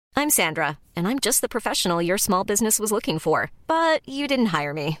I'm Sandra, and I'm just the professional your small business was looking for. But you didn't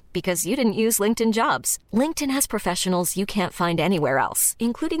hire me because you didn't use LinkedIn Jobs. LinkedIn has professionals you can't find anywhere else,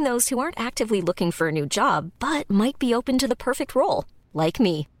 including those who aren't actively looking for a new job, but might be open to the perfect role, like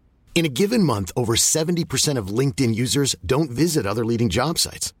me. In a given month, over 70% of LinkedIn users don't visit other leading job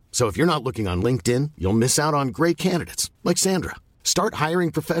sites. So if you're not looking on LinkedIn, you'll miss out on great candidates like Sandra. Start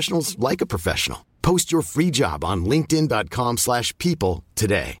hiring professionals like a professional. Post your free job on linkedin.com/people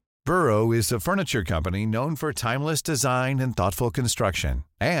today. Burrow is a furniture company known for timeless design and thoughtful construction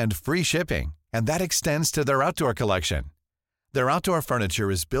and free shipping, and that extends to their outdoor collection. Their outdoor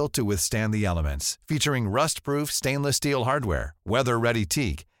furniture is built to withstand the elements, featuring rust-proof stainless steel hardware, weather-ready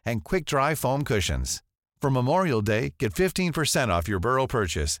teak, and quick-dry foam cushions. For Memorial Day, get 15% off your Burrow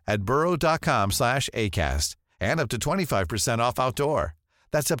purchase at burrow.com/ACAST and up to 25% off outdoor.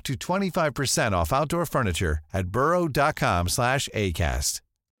 That's up to 25% off outdoor furniture at burrow.com/ACAST.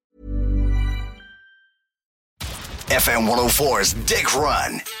 FM 104's Dick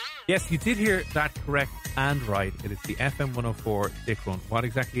Run. Yes, you did hear that correct and right. It is the FM 104 Dick Run. What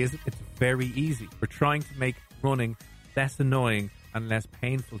exactly is it? It's very easy. We're trying to make running less annoying and less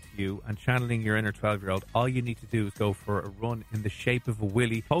painful to you, and channeling your inner 12-year-old. All you need to do is go for a run in the shape of a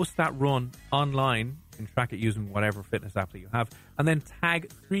willy. Post that run online. You can track it using whatever fitness app that you have, and then tag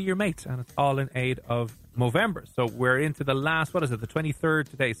 3 of your mates, and it's all in aid of Movember. So we're into the last, what is it, the 23rd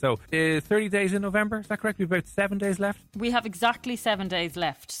today. So 30 days in November, is that correct? We've about 7 days left? We have exactly 7 days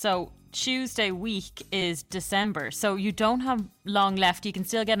left. So Tuesday week is December, so you don't have long left. You can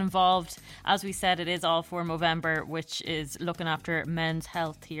still get involved. As we said, it is all for Movember, which is looking after men's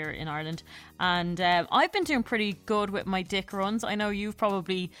health here in Ireland. And I've been doing pretty good with my Dick runs. I know you've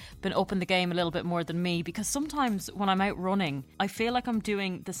probably been upping the game a little bit more than me, because sometimes when I'm out running, I feel like I'm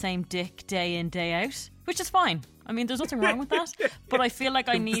doing the same Dick day in, day out, which is fine. I mean, there's nothing wrong with that, but I feel like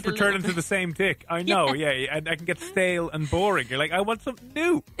I need returning to the same Dick. I know, yeah, and I can get stale and boring. You're like, I want something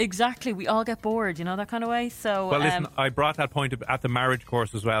new. Exactly, we all get bored, you know, that kind of way. So, well, listen, I brought that point at the marriage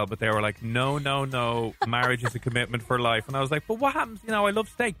course as well, but they were like, no, marriage is a commitment for life. And I was like, but what happens? You know, I love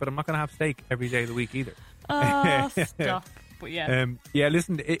steak, but I'm not going to have steak every day of the week either. Stop. But yeah,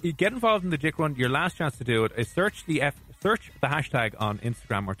 listen, get involved in the Dick Run. Your last chance to do it is search the hashtag on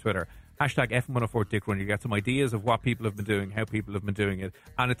Instagram or Twitter. Hashtag FM104 Dick Run. You get some ideas of what people have been doing, how people have been doing it.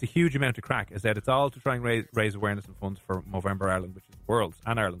 And it's a huge amount of crack. As I said, it's all to try and raise awareness and funds for Movember Ireland, which is the world's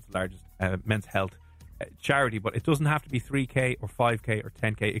and Ireland's largest men's health charity. But it doesn't have to be 3K or 5K or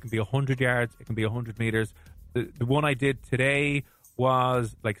 10K. It can be 100 yards. It can be 100 metres. The one I did today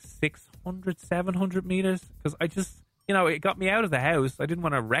was like 600, 700 metres. Because I just, you know, it got me out of the house. I didn't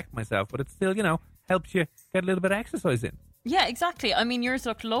want to wreck myself. But it still, you know, helps you get a little bit of exercise in. Yeah, exactly. I mean, yours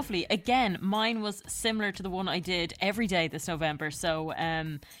looked lovely. Again, mine was similar to the one I did every day this November. So,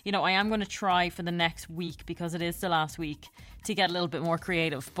 you know, I am going to try for the next week, because it is the last week, to get a little bit more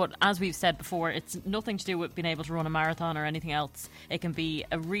creative. But as we've said before, it's nothing to do with being able to run a marathon or anything else. It can be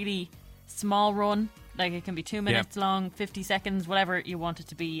a really small run. Like, it can be 2 minutes long, 50 seconds, whatever you want it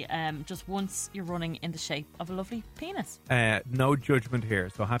to be. Just once you're running in the shape of a lovely penis. No judgment here.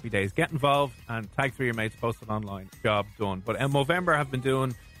 So happy days. Get involved and tag 3 of your mates, post it online. Job done. But Movember have been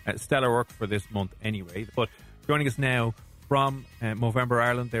doing stellar work for this month anyway. But joining us now from Movember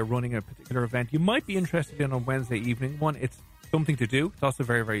Ireland, they're running a particular event you might be interested in on Wednesday evening. One, it's something to do. It's also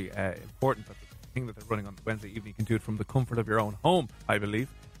very, very important that the thing that they're running on Wednesday evening, you can do it from the comfort of your own home, I believe.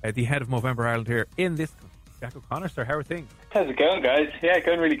 The head of Movember Ireland here in this country, Jack O'Connor. Sir, how are things? How's it going, guys? Yeah,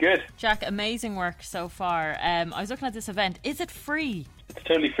 going really good. Jack, amazing work so far. I was looking at this event. Is it free? It's a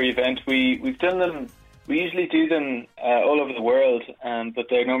totally free event. We've done them. We usually do them all over the world, but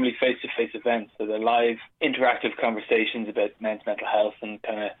they're normally face-to-face events. So they're live, interactive conversations about men's mental health and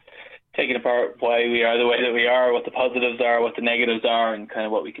kind of taking apart why we are the way that we are, what the positives are, what the negatives are, and kind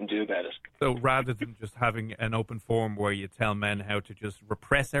of what we can do about it. So rather than just having an open forum where you tell men how to just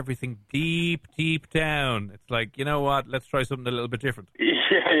repress everything deep, deep down, it's like, you know what, let's try something a little bit different.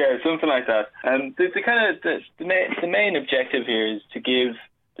 Yeah, something like that. And the main objective here is to give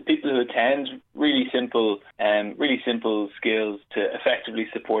the people who attend really simple skills to effectively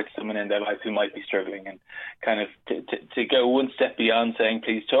support someone in their life who might be struggling, and kind of to go one step beyond saying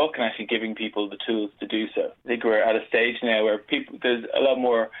please talk and actually giving people the tools to do so. I think we're at a stage now where there's a lot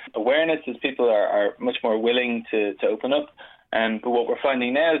more awareness, as people are much more willing to open up. But what we're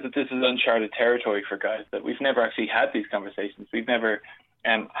finding now is that this is uncharted territory for guys, that we've never actually had these conversations. We've never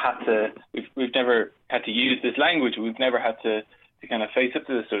we've never had to use this language. We've never had to kind of face up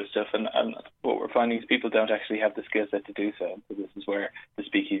to this sort of stuff. And what we're finding is people don't actually have the skill set to do so. So this is where the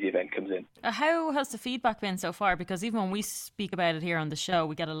Speakeasy event comes in. How has the feedback been so far? Because even when we speak about it here on the show,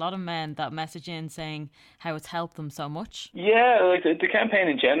 we get a lot of men that message in saying how it's helped them so much. Yeah, like the campaign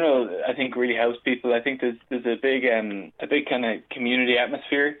in general, I think really helps people. I think there's a big kind of community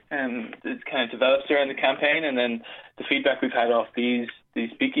atmosphere that's kind of develops around the campaign, and then the feedback we've had off these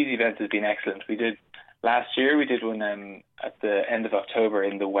Speakeasy events has been excellent. Last year we did one at the end of October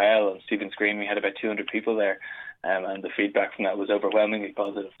in the Well on Stephen's Green. We had about 200 people there, and the feedback from that was overwhelmingly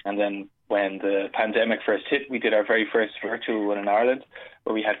positive. And then when the pandemic first hit, we did our very first virtual one in Ireland,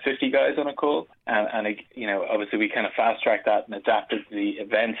 where we had 50 guys on a call. And you know, obviously we kind of fast-tracked that and adapted the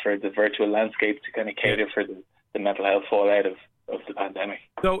event for the virtual landscape to kind of cater for the mental health fallout of the pandemic.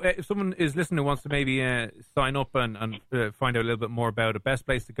 So if someone is listening who wants to maybe sign up and find out a little bit more about it, best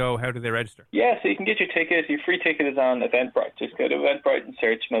place to go, how do they register? Yeah, so you can get your ticket. Your free ticket is on Eventbrite. Just go to Eventbrite and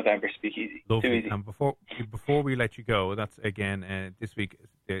search Movember Speakeasy. Lovely. Too easy. And before we let you go, that's again this week,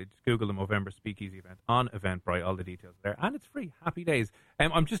 just Google the Movember Speakeasy event on Eventbrite, all the details there. And it's free. Happy days.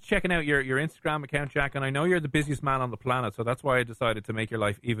 I'm just checking out your Instagram account, Jack, and I know you're the busiest man on the planet, so that's why I decided to make your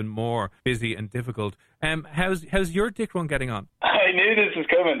life even more busy and difficult. How's your Dick Run getting on? I knew this was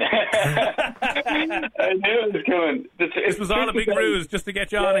coming. I knew it was coming. This was all a big ruse just to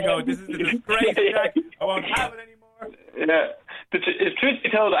get you on and go, this is a disgrace, Jack. I won't have it anymore. Yeah. But truth be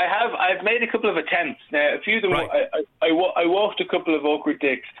told, I've made a couple of attempts. Now, a few of them, right. I walked a couple of awkward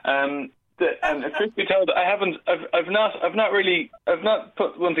dicks. And truth be told, I've not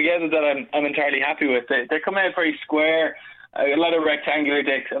put one together that I'm entirely happy with. They're coming out very square. A lot of rectangular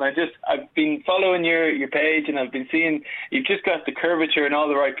dicks, and I've been following your page, and I've been seeing you've just got the curvature in all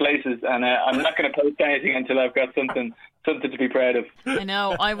the right places, and I'm not going to post anything until I've got something to be proud of. I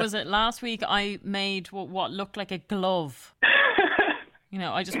know. Last week I made what looked like a glove. You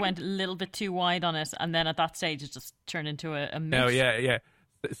know, I just went a little bit too wide on it, and then at that stage it just turned into a mitt. No, yeah.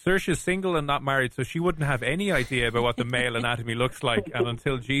 Saoirse's single and not married, so she wouldn't have any idea about what the male anatomy looks like, and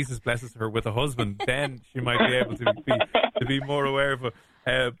until Jesus blesses her with a husband, then she might be able to be more aware of it.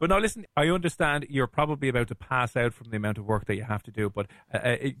 But no, listen, I understand you're probably about to pass out from the amount of work that you have to do, but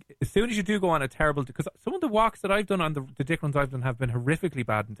as soon as you do go on a terrible... Because some of the walks that I've done on the Dick Runs I've done have been horrifically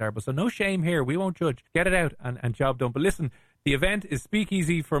bad and terrible, so no shame here. We won't judge. Get it out and job done. But listen, the event is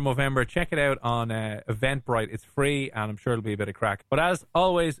Speakeasy for Movember. Check it out on Eventbrite. It's free, and I'm sure it'll be a bit of crack. But as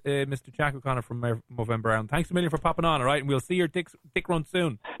always, Mr. Jack O'Connor from Movember, and thanks a million for popping on, all right? And we'll see your Dick Run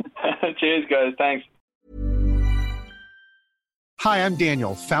soon. Cheers, guys. Thanks. Hi, I'm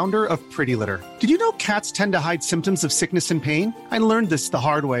Daniel, founder of Pretty Litter. Did you know cats tend to hide symptoms of sickness and pain? I learned this the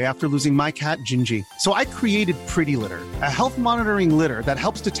hard way after losing my cat, Gingy. So I created Pretty Litter, a health monitoring litter that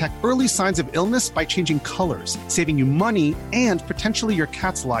helps detect early signs of illness by changing colors, saving you money and potentially your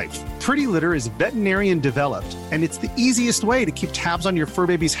cat's life. Pretty Litter is veterinarian developed, and it's the easiest way to keep tabs on your fur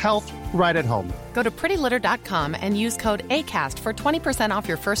baby's health right at home. Go to prettylitter.com and use code ACAST for 20% off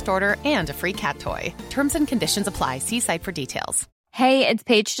your first order and a free cat toy. Terms and conditions apply. See site for details. Hey, it's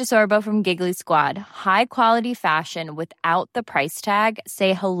Paige DeSorbo from Giggly Squad. High quality fashion without the price tag.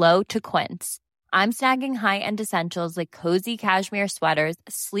 Say hello to Quince. I'm snagging high-end essentials like cozy cashmere sweaters,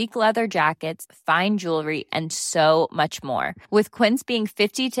 sleek leather jackets, fine jewelry, and so much more. With Quince being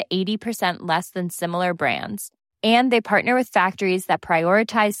 50 to 80% less than similar brands. And they partner with factories that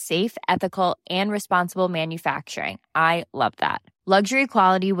prioritize safe, ethical, and responsible manufacturing. I love that. Luxury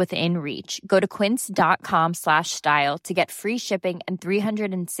quality within reach. Go to quince.com/style to get free shipping and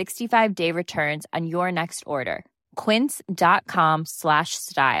 365-day returns on your next order.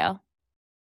 Quince.com/style.